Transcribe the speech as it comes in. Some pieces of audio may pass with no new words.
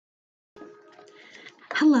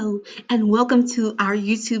Hello, and welcome to our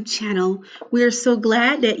YouTube channel. We are so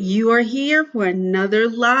glad that you are here for another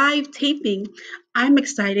live taping. I'm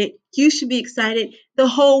excited. You should be excited. The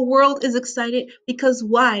whole world is excited because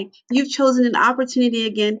why? You've chosen an opportunity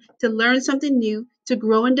again to learn something new, to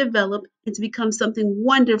grow and develop, and to become something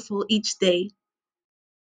wonderful each day.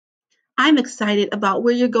 I'm excited about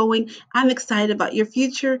where you're going. I'm excited about your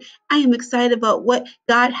future. I am excited about what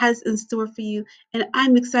God has in store for you, and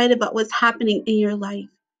I'm excited about what's happening in your life.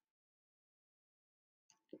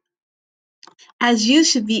 As you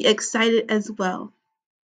should be excited as well.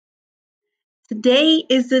 Today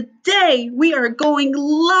is the day we are going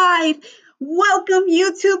live. Welcome,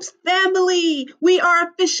 YouTube's family. We are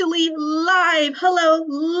officially live. Hello,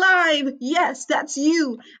 live. Yes, that's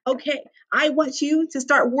you. Okay, I want you to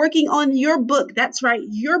start working on your book. That's right,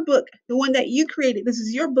 your book, the one that you created. This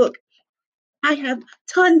is your book. I have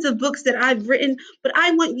tons of books that I've written, but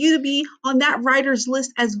I want you to be on that writer's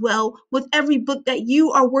list as well with every book that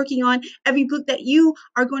you are working on, every book that you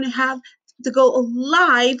are going to have to go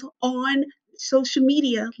live on social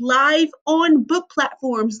media, live on book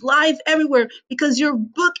platforms, live everywhere, because your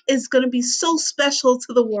book is going to be so special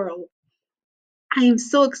to the world. I am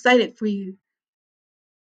so excited for you.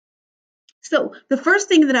 So, the first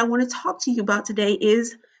thing that I want to talk to you about today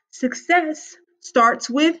is success starts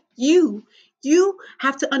with you. You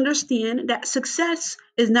have to understand that success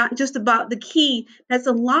is not just about the key that's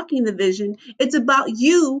unlocking the vision. It's about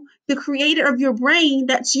you, the creator of your brain,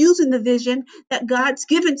 that's using the vision that God's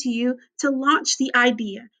given to you to launch the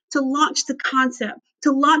idea, to launch the concept,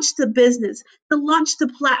 to launch the business, to launch the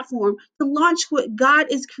platform, to launch what God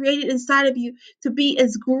has created inside of you to be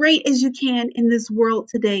as great as you can in this world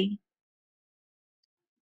today.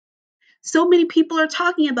 So many people are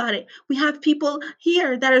talking about it. We have people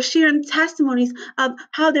here that are sharing testimonies of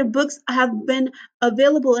how their books have been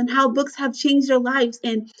available and how books have changed their lives.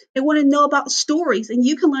 And they want to know about stories. And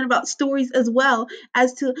you can learn about stories as well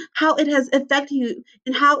as to how it has affected you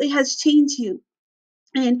and how it has changed you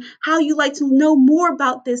and how you like to know more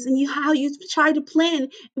about this and how you try to plan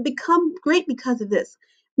and become great because of this.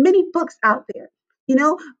 Many books out there.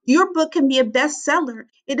 Your book can be a bestseller.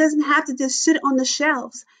 It doesn't have to just sit on the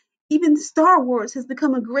shelves. Even Star Wars has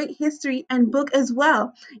become a great history and book as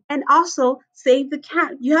well. And also, Save the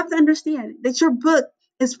Cat. You have to understand that your book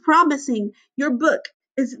is promising. Your book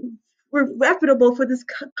is reputable for this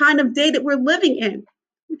kind of day that we're living in.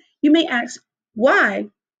 You may ask, why?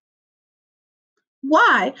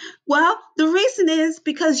 Why? Well, the reason is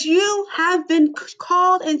because you have been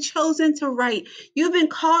called and chosen to write. You've been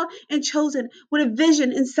called and chosen with a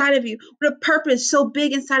vision inside of you, with a purpose so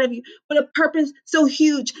big inside of you, with a purpose so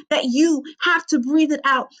huge that you have to breathe it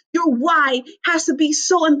out. Your why has to be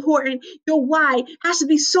so important. Your why has to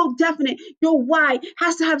be so definite. Your why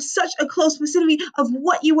has to have such a close vicinity of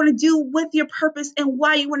what you want to do with your purpose and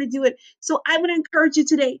why you want to do it. So I would encourage you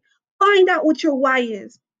today, find out what your why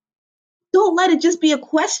is. Don't let it just be a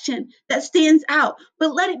question that stands out,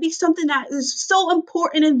 but let it be something that is so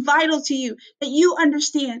important and vital to you that you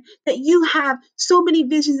understand that you have so many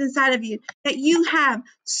visions inside of you, that you have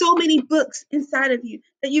so many books inside of you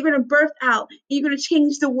that you're going to birth out and you're going to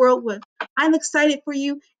change the world with. I'm excited for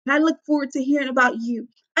you and I look forward to hearing about you.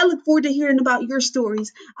 I look forward to hearing about your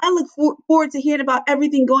stories. I look forward to hearing about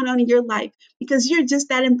everything going on in your life because you're just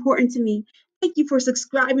that important to me. Thank you for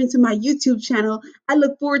subscribing to my YouTube channel. I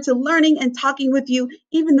look forward to learning and talking with you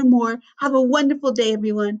even the more. Have a wonderful day,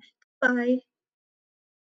 everyone. Bye.